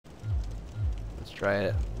Let's try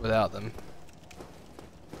it without them.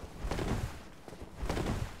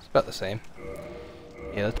 It's about the same.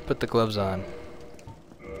 Yeah, let's put the gloves on.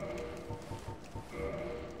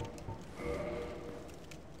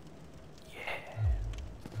 Yeah.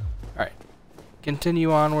 Alright.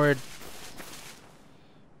 Continue onward.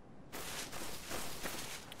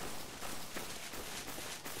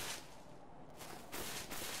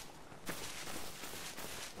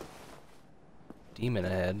 Demon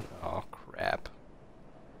ahead. Oh, crap.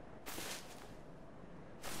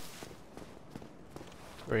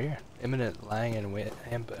 We're here. Imminent lying in wait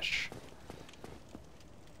ambush.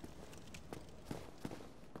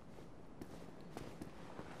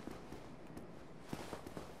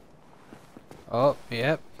 Oh,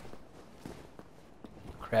 yep.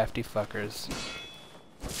 Crafty fuckers.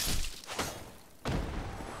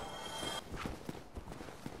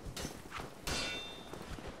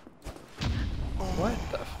 What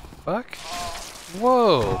the fuck?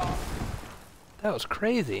 Whoa! That was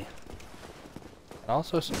crazy.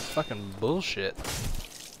 Also some fucking bullshit.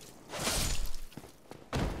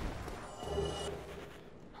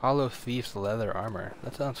 Hollow Thief's leather armor.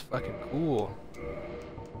 That sounds fucking cool.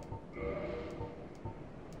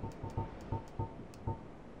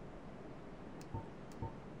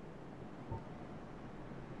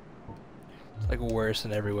 It's like worse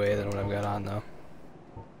in every way than what I've got on though.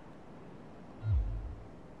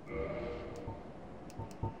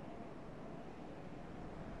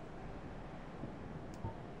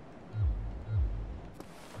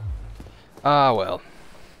 Ah, well.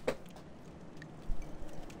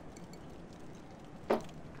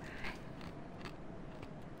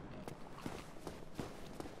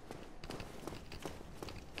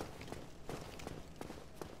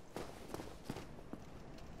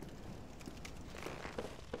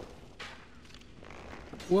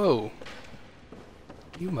 Whoa.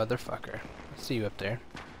 You motherfucker. I see you up there.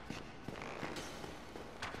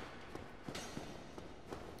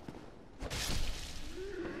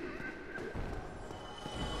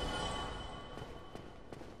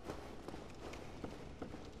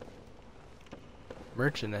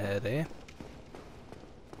 Merchant ahead, eh?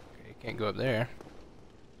 Okay, can't go up there.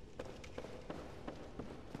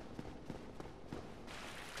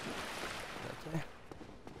 That's it.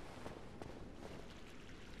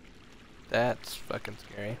 That's fucking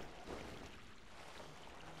scary.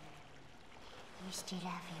 You still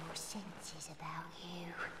have your senses about you.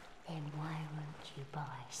 Then why won't you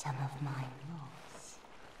buy some of my moss?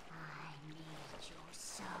 I need your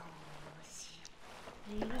souls.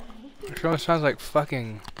 It sure sounds like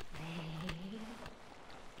fucking...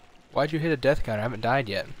 Why'd you hit a death counter? I haven't died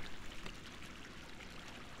yet.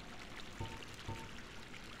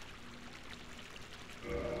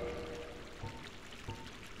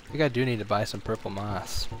 I think I do need to buy some purple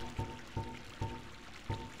moss.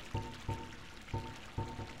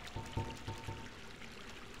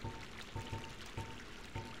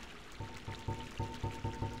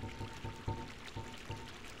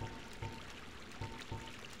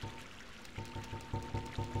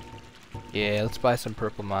 Yeah, let's buy some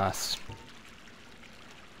purple moss.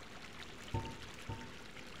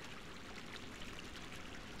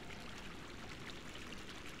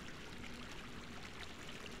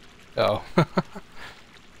 Oh. So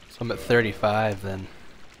I'm at 35 then.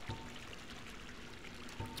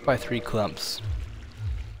 Let's buy 3 clumps.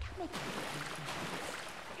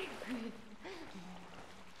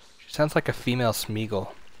 She sounds like a female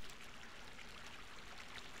Smeagol.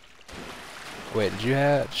 Wait,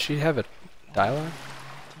 did she have a dialogue?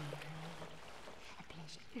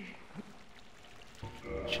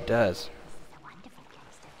 She does.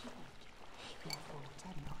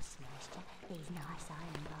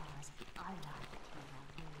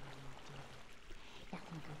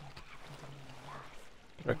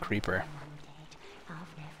 What a creeper.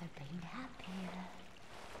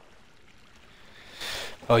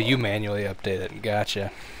 Oh, you manually update it.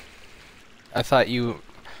 Gotcha. I thought you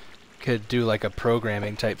could do like a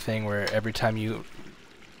programming type thing where every time you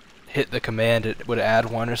hit the command it would add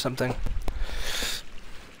 1 or something.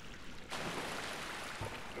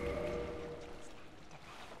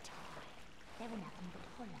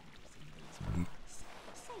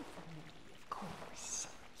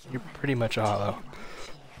 You're pretty much a hollow.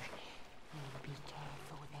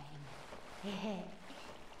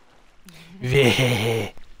 Yeah.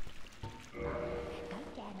 Go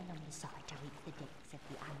down along the side to reach the depths of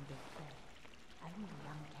the undead bird. Only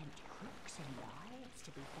unkempt crooks and liars to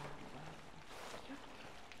be found there.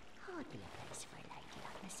 Hardly a place for a lady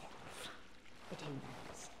like myself. But who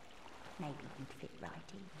knows? Maybe you'd fit right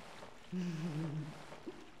in.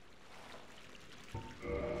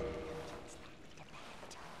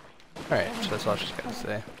 Alright, so that's all she's got to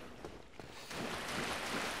say.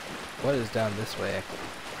 What is down this way?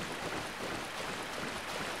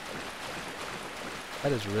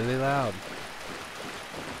 That is really loud.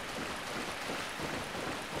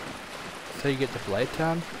 So you get to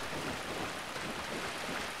Blighttown?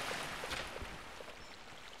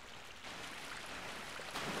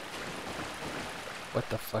 What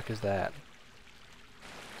the fuck is that?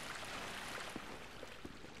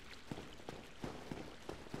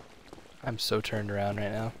 I'm so turned around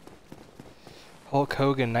right now. Hulk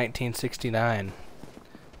Hogan 1969.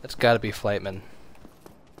 That's gotta be Flightman.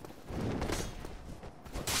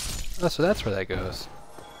 Oh, so that's where that goes.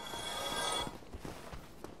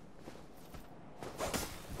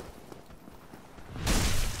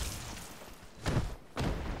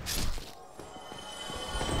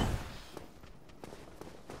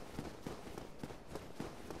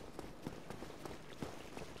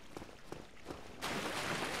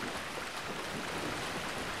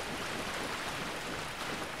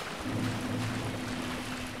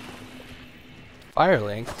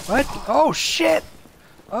 Firelink? What? Oh shit!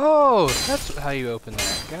 Oh, that's how you open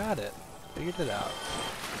that. Got it. Figured it out.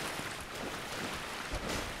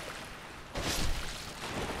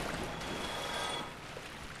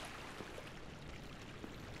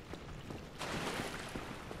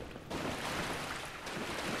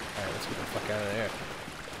 Alright, let's get the fuck out of there.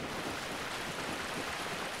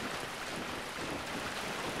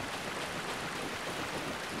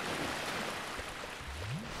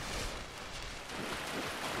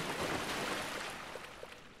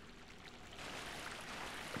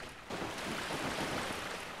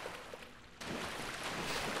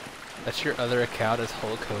 That's your other account as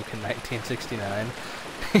Hulk Hogan 1969.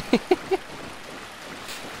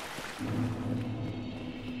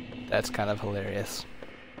 That's kind of hilarious.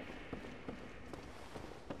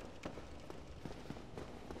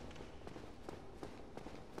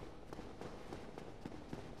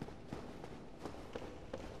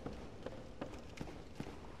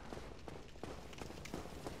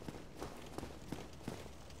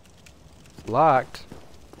 It's locked.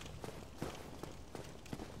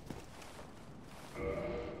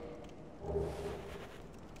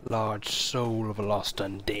 Large soul of a lost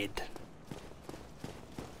undead.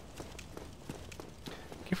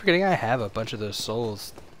 Keep forgetting I have a bunch of those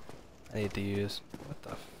souls I need to use. What the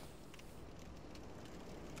f—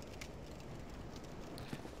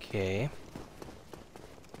 Okay.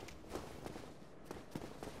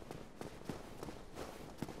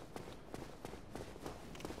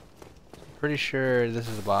 Pretty sure this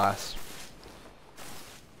is the boss.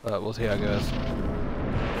 But we'll see how it goes.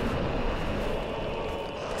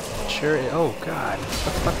 Sure. Oh god. What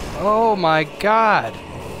the fuck? Oh my god.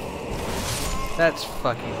 That's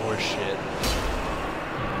fucking horseshit.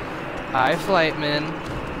 Hi, Flightman.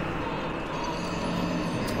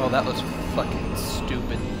 Oh, that was fucking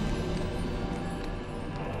stupid.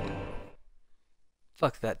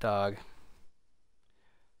 Fuck that dog.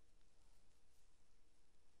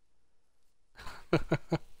 You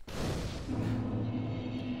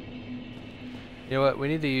know what? We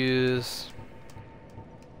need to use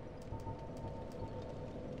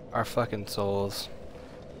our fucking souls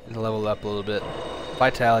and level up a little bit.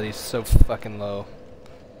 Vitality's so fucking low.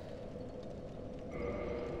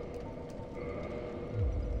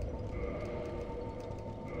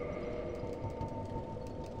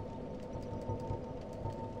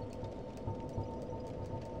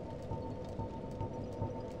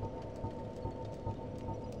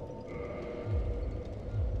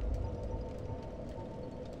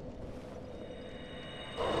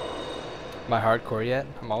 Am I hardcore yet?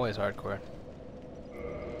 I'm always hardcore.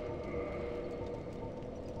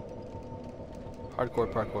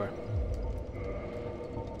 Hardcore parkour.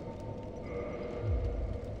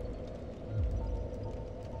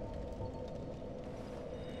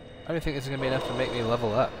 I don't think this is gonna be enough to make me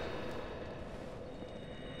level up.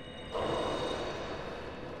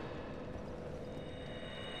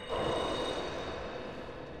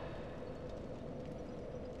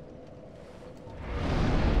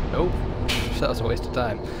 Nope. That was a waste of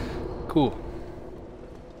time. Cool.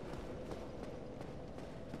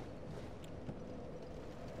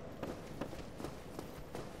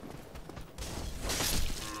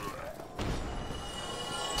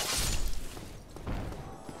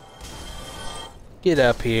 Get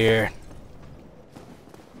up here.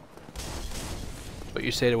 What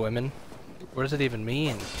you say to women? What does it even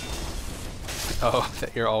mean? Oh,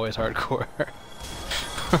 that you're always hardcore.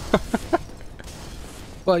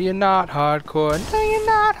 Well, you're not hardcore. No, you're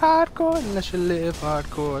not hardcore unless you live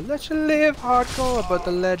hardcore. Unless you live hardcore. But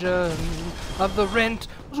the legend of the rent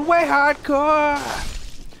was way hardcore.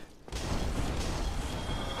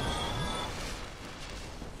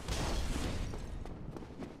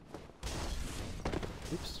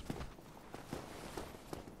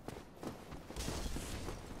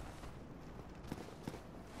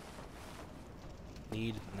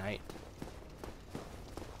 Need night.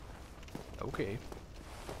 Okay.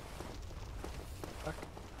 Fuck.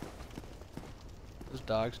 Those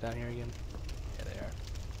dogs down here again? Yeah, they are.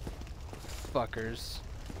 Fuckers.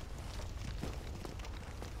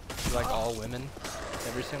 They're like all women.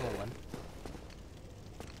 Every single one.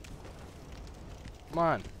 Come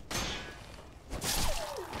on.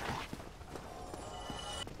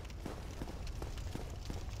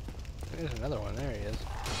 There's another one. There he is.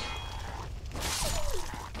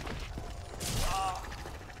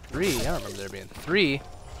 3? I don't remember there being 3.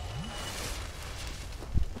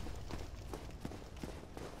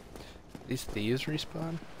 These thieves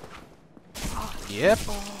respawn? Yep.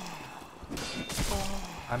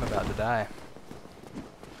 I'm about to die.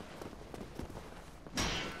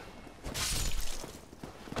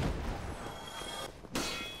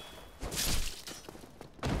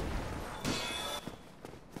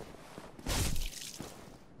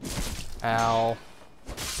 Ow.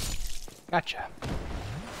 Gotcha.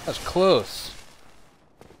 That was close.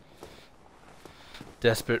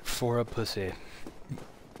 Desperate for a pussy.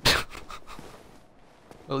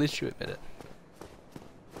 Well, at least you admit it.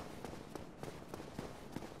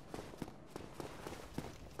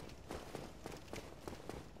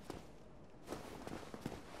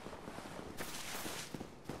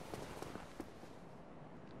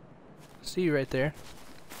 See you right there.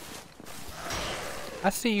 I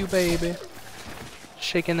see you, baby.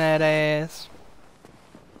 Shaking that ass.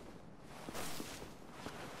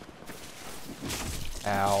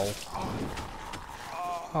 Ow.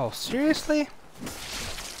 Oh, seriously?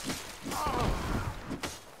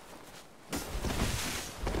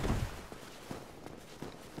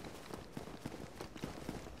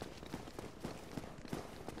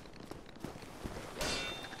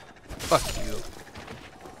 Fuck you.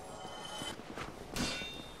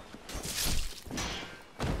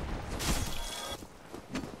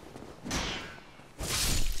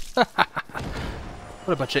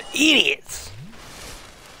 What a bunch of idiots!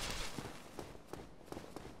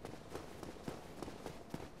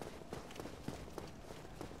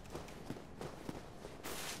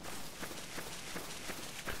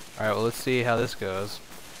 Alright, well, let's see how this goes.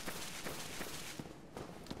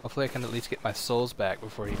 Hopefully I can at least get my souls back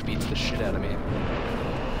before he beats the shit out of me.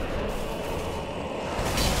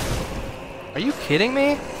 Are you kidding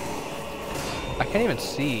me? I can't even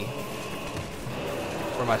see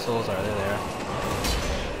where my souls are. They're there.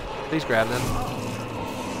 Please grab them.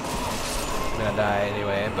 I'm gonna die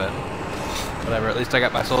anyway, but whatever. At least I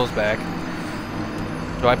got my souls back.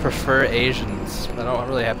 Do I prefer Asians? I don't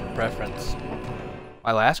really have a preference.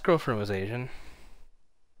 My last girlfriend was Asian.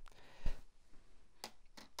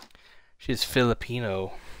 She's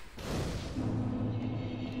Filipino.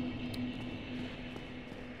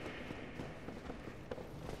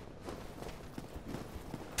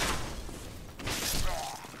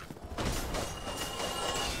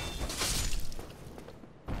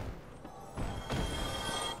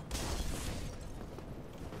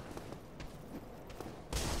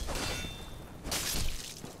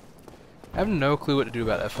 I have no clue what to do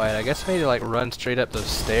about that fight. I guess I need to like run straight up those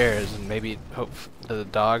stairs and maybe hope the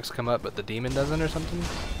dogs come up but the demon doesn't or something.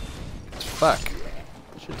 Fuck.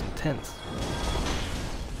 Shit's intense.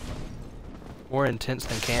 More intense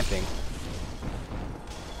than camping.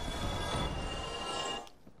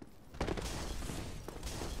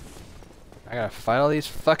 I gotta fight all these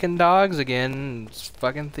fucking dogs again. It's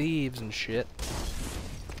fucking thieves and shit.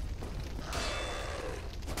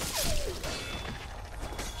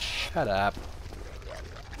 Shut up.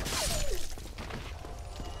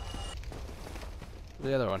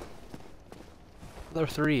 The other one. Other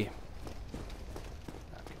 3.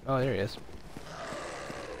 Oh, there he is.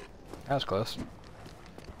 That was close.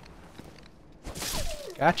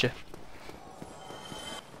 Gotcha.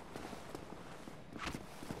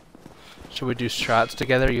 Should we do shots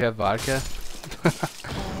together? You have vodka?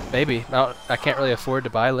 Maybe. No, I can't really afford to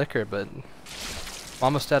buy liquor, but I'm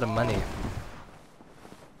almost out of money.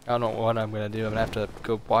 I don't know what I'm gonna do. I'm gonna have to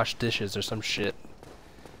go wash dishes or some shit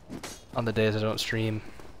on the days I don't stream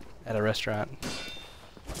at a restaurant.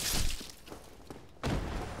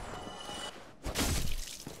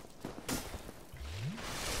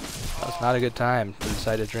 That's not a good time to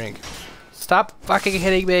decide to drink. Stop fucking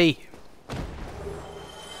hitting me!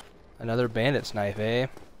 Another bandit's knife, eh?